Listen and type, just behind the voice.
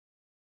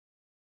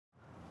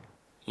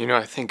You know,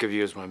 I think of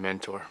you as my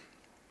mentor.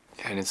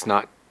 And it's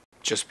not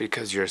just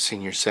because you're a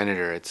senior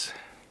senator,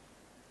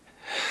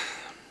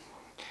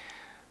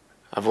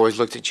 I've always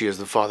looked at you as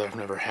the father I've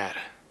never had.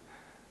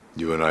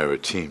 You and I are a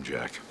team,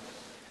 Jack.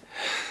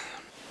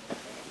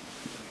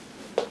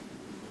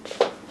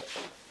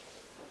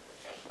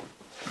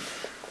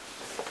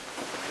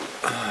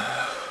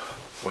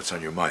 What's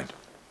on your mind?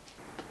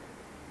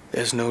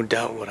 There's no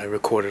doubt what I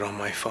recorded on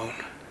my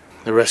phone.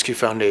 The Rescue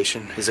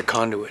Foundation is a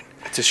conduit.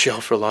 It's a shell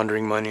for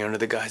laundering money under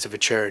the guise of a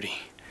charity.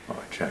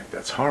 Oh, Jack,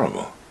 that's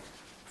horrible.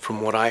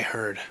 From what I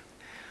heard,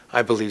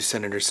 I believe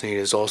Senator Sneed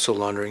is also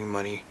laundering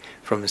money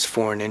from his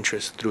foreign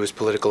interests through his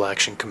political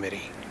action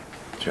committee.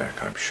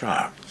 Jack, I'm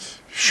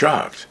shocked.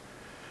 Shocked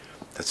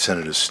that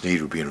Senator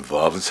Sneed would be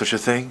involved in such a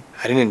thing.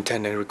 I didn't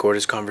intend to record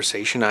his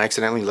conversation. I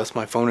accidentally left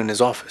my phone in his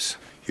office.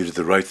 You did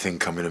the right thing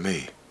coming to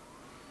me.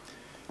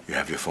 You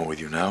have your phone with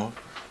you now?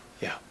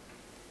 Yeah.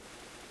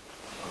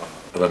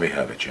 Let me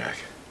have it, Jack.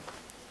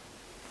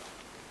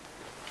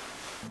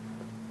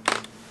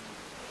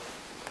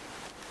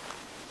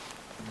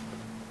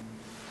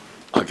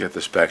 I'll get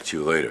this back to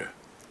you later.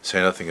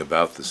 Say nothing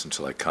about this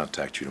until I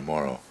contact you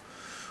tomorrow.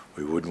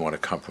 We wouldn't want to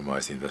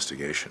compromise the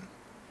investigation.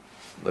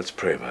 Let's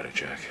pray about it,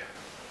 Jack.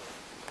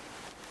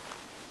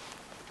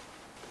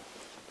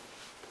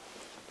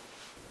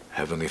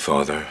 Heavenly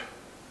Father,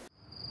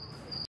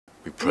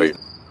 we pray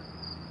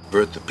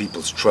convert the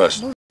people's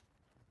trust.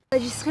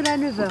 Je serai là à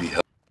 9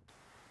 heures.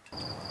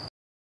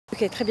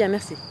 Ok, très bien,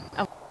 merci.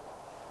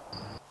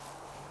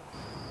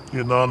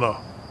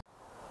 Inanna.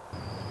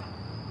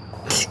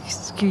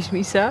 Excuse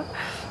me, sir.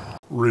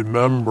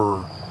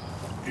 Remember.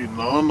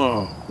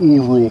 Inanna,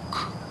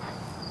 Uruk.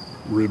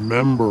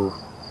 Remember.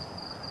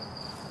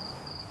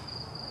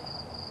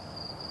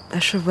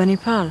 أشوف بني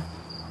بال.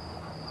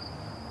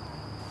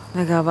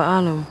 نقابة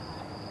عالم.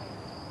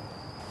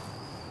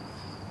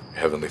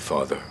 Heavenly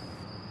Father,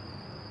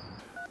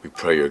 we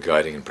pray your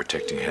guiding and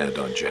protecting hand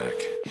on Jack.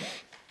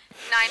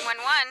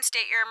 911,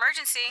 state your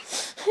emergency.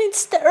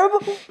 It's terrible.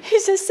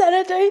 He's a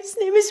senator. His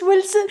name is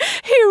Wilson.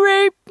 He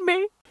raped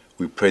me.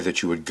 We pray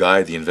that you would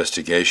guide the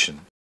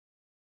investigation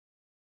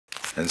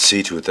and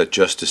see to it that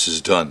justice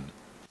is done.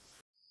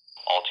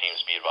 All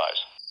teams be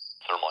advised.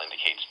 Thermal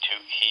indicates 2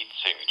 heat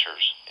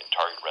signatures in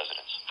target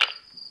residence.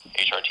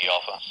 HRT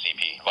Alpha,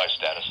 CP, advice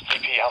status.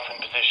 CP Alpha in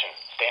position.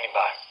 Standing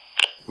by.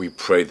 We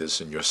pray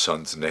this in your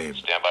son's name.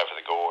 Stand by for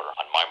the go order.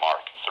 On my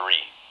mark. 3,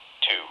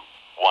 2,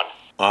 1.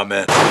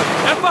 Amen.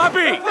 F.I.B!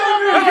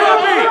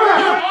 F.I.B!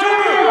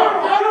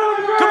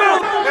 Come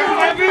out!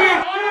 F.I.B!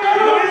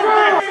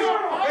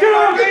 Get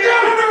on! Get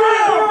down on the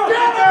ground!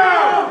 Get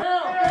down!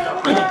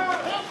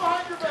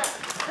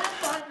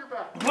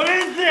 What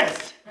is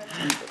this?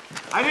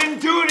 I didn't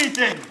do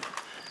anything.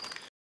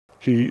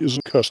 He is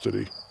in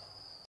custody.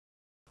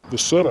 The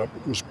setup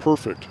was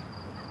perfect.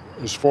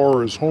 As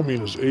far as Homie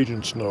and his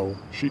agents know,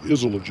 she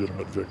is a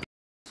legitimate victim.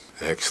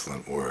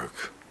 Excellent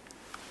work.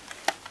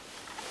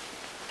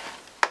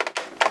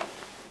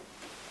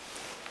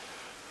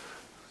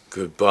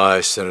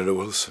 Goodbye, Senator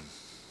Wilson.